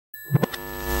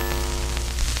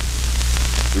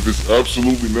If it's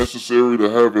absolutely necessary to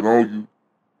have it on you,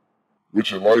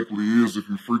 which it likely is if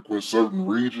you frequent certain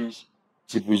regions,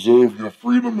 to preserve your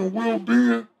freedom and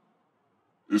well-being,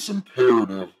 it's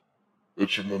imperative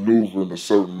that you maneuver in a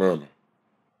certain manner.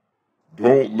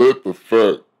 Don't let the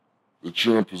fact that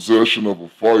you're in possession of a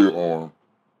firearm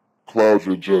cloud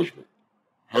your judgment.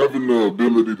 Having the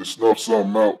ability to snuff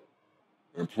something out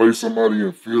and place somebody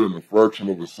in fear in a fraction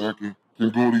of a second can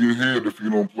go to your head if you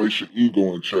don't place your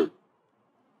ego in check.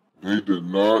 They did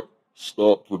not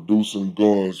stop producing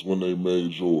guns when they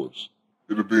made yours.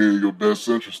 It'll be in your best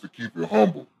interest to keep it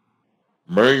humble.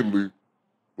 Mainly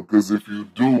because if you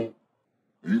do,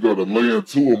 and you gotta lay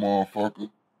into a motherfucker,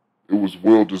 it was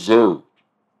well deserved.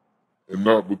 And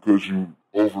not because you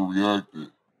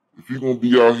overreacted. If you're gonna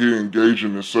be out here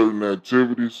engaging in certain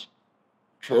activities,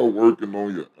 try working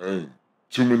on your aim.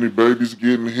 Too many babies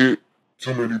getting hit,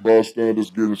 too many bystanders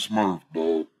getting smurfed,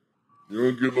 dog. You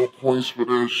don't get no points for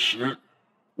that shit.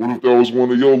 What if that was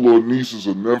one of your little nieces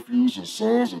or nephews or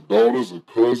sons or daughters or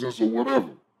cousins or whatever?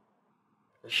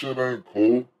 That shit ain't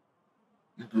cool.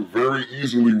 You could very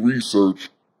easily research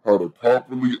how to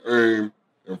properly aim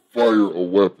and fire a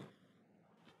weapon.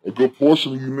 A good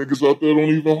portion of you niggas out there don't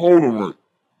even hold them right.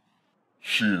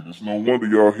 Shit, it's no wonder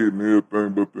y'all hitting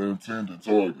everything but the intended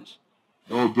targets.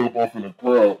 Y'all jump off in the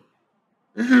crowd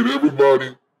and hit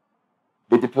everybody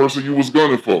but the person you was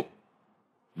gunning for.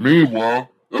 Meanwhile,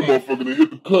 that motherfucker that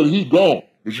hit the cut, he gone.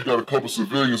 But you got a couple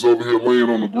civilians over here laying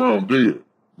on the ground dead.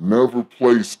 Never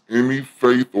place any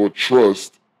faith or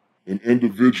trust in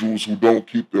individuals who don't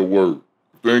keep their word.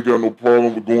 If they ain't got no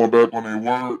problem with going back on their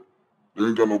word, they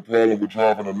ain't got no problem with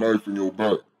driving a knife in your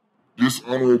back.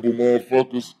 Dishonorable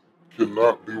motherfuckers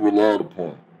cannot be relied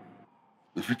upon.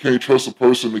 If you can't trust a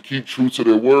person to keep true to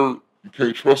their word, you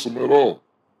can't trust them at all.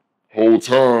 Whole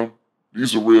time,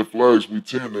 these are red flags we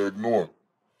tend to ignore.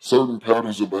 Certain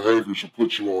patterns of behavior should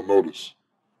put you on notice.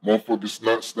 Motherfuckers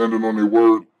not standing on their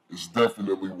word is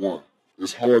definitely one.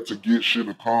 It's hard to get shit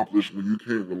accomplished when you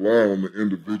can't rely on the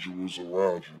individuals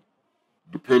around you.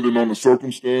 Depending on the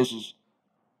circumstances,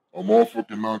 a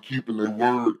motherfucker not keeping their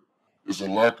word is a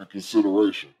lack of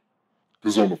consideration.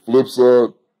 Because on the flip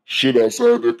side, shit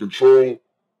outside their control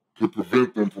could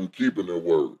prevent them from keeping their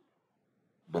word.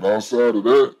 But outside of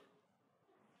that,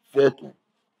 fuck them.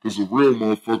 Because a real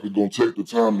motherfucker gonna take the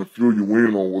time to fill you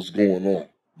in on what's going on.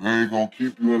 They ain't gonna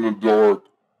keep you in the dark,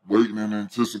 waiting in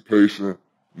anticipation,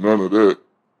 none of that.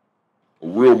 A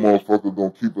real motherfucker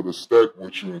gonna keep it a stack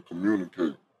with you and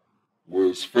communicate.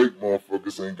 Whereas fake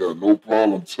motherfuckers ain't got no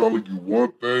problem telling you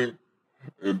one thing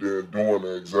and then doing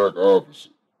the exact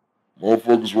opposite.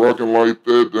 Motherfuckers rocking like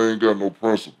that, they ain't got no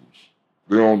principles.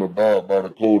 They don't abide by the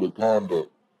code of conduct.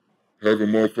 Having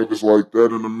motherfuckers like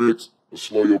that in the mix will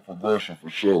slow your progression for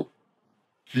sure.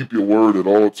 Keep your word at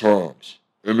all times.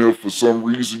 And if for some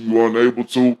reason you're unable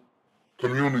to,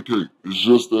 communicate. It's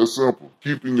just that simple.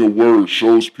 Keeping your word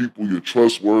shows people you're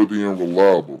trustworthy and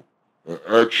reliable and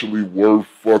actually worth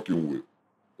fucking with.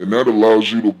 And that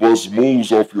allows you to bust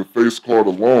moves off your face card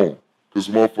alone because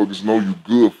motherfuckers know you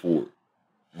good for it.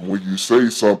 And when you say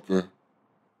something,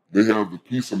 they have the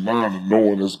peace of mind of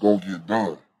knowing it's gonna get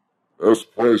done. That's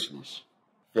priceless.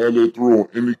 Follow through on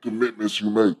any commitments you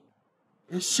make.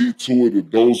 And see to it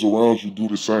that those around you do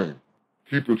the same.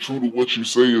 Keeping true to what you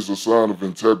say is a sign of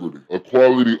integrity. A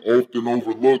quality often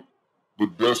overlooked,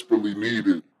 but desperately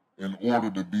needed in order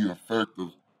to be effective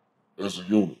as a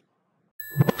unit.